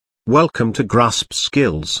Welcome to Grasp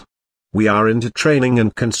Skills. We are into training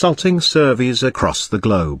and consulting services across the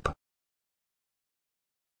globe.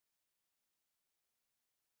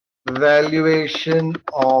 Valuation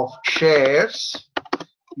of shares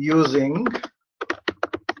using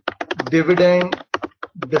dividend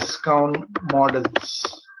discount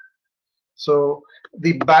models. So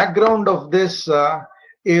the background of this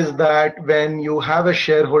is that when you have a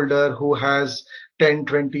shareholder who has 10,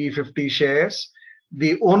 20, 50 shares,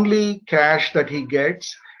 the only cash that he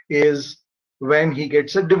gets is when he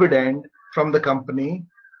gets a dividend from the company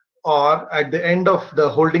or at the end of the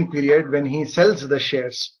holding period when he sells the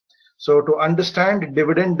shares. So to understand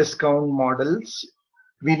dividend discount models,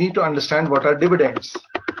 we need to understand what are dividends.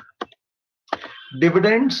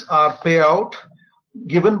 Dividends are payout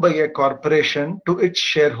given by a corporation to its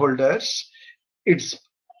shareholders. It's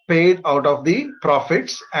paid out of the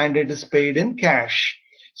profits and it is paid in cash.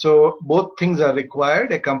 So both things are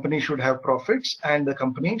required. A company should have profits and the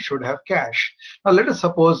company should have cash. Now let us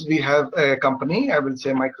suppose we have a company, I will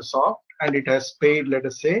say Microsoft, and it has paid, let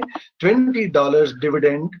us say, $20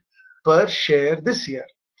 dividend per share this year.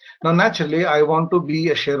 Now naturally I want to be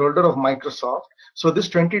a shareholder of Microsoft, so this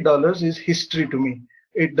 $20 is history to me.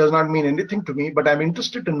 It does not mean anything to me, but I'm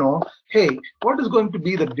interested to know, hey, what is going to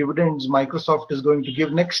be the dividends Microsoft is going to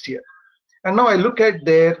give next year? And now I look at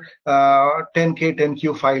their 10K,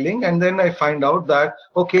 10Q filing, and then I find out that,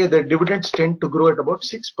 okay, their dividends tend to grow at about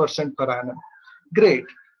 6% per annum. Great.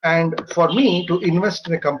 And for me to invest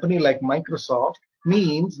in a company like Microsoft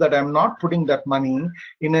means that I'm not putting that money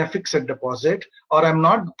in a fixed deposit, or I'm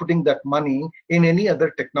not putting that money in any other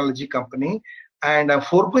technology company, and I'm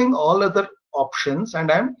foregoing all other options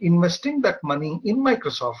and I'm investing that money in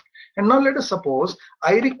Microsoft. And now let us suppose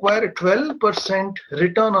I require a 12%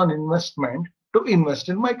 return on investment to invest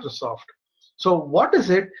in Microsoft. So what is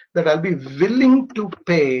it that I'll be willing to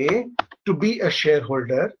pay to be a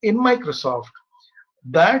shareholder in Microsoft?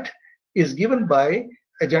 That is given by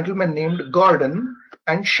a gentleman named Gordon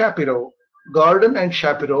and Shapiro. Gordon and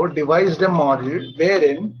Shapiro devised a model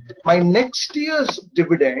wherein my next year's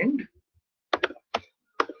dividend,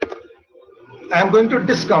 I'm going to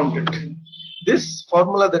discount it. This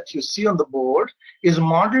formula that you see on the board is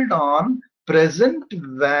modeled on present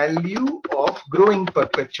value of growing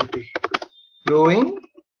perpetuity. Growing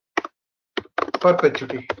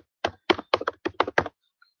perpetuity.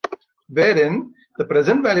 Wherein the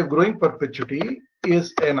present value of growing perpetuity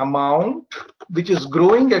is an amount which is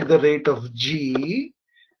growing at the rate of G,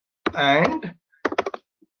 and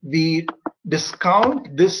we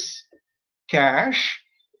discount this cash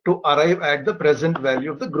to arrive at the present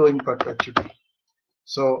value of the growing perpetuity.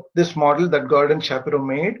 So this model that Gordon Shapiro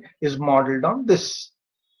made is modeled on this.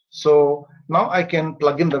 So now I can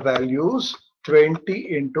plug in the values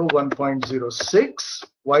 20 into 1.06.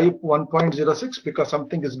 Why 1.06? Because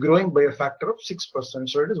something is growing by a factor of 6%.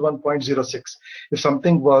 So it is 1.06. If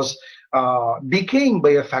something was decaying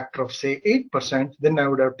by a factor of say 8%, then I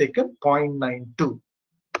would have taken 0.92.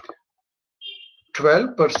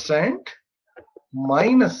 12%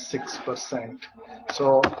 minus 6%.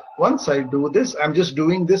 So once I do this, I'm just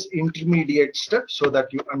doing this intermediate step so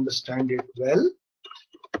that you understand it well.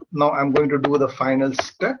 Now I'm going to do the final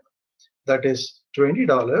step, that is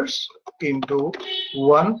 $20 into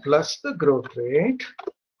 1 plus the growth rate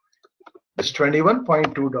is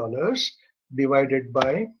 $21.2 divided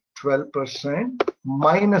by 12%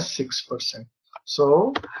 minus 6%.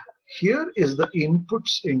 So here is the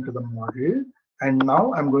inputs into the model, and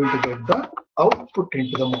now I'm going to get the output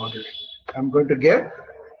into the model. I'm going to get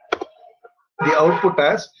the output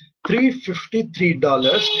as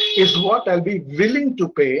 $353 is what I'll be willing to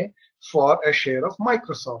pay for a share of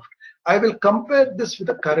Microsoft. I will compare this with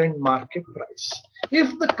the current market price.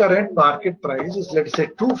 If the current market price is, let's say,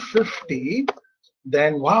 $250,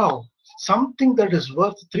 then wow, something that is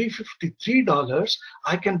worth $353,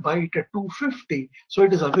 I can buy it at $250. So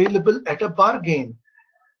it is available at a bargain.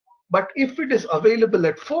 But if it is available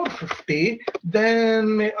at $450,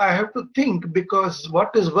 then I have to think, because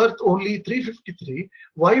what is worth only $353,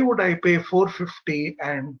 why would I pay $450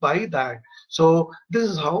 and buy that? So this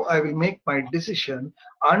is how I will make my decision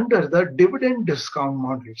under the dividend discount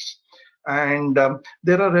models. And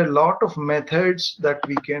there are a lot of methods that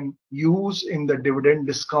we can use in the dividend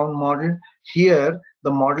discount model. Here,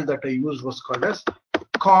 the model that I used was called as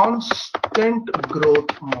constant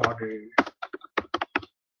growth model,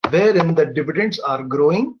 wherein the dividends are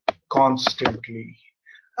growing constantly.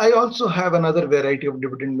 I also have another variety of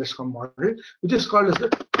dividend discount model, which is called as the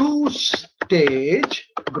two-stage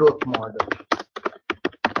growth model,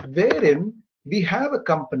 wherein we have a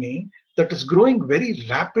company that is growing very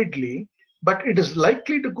rapidly but it is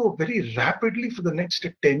likely to go very rapidly for the next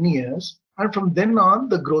 10 years. And from then on,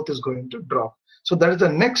 the growth is going to drop. So that is the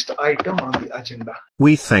next item on the agenda.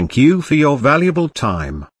 We thank you for your valuable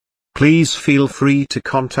time. Please feel free to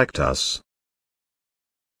contact us.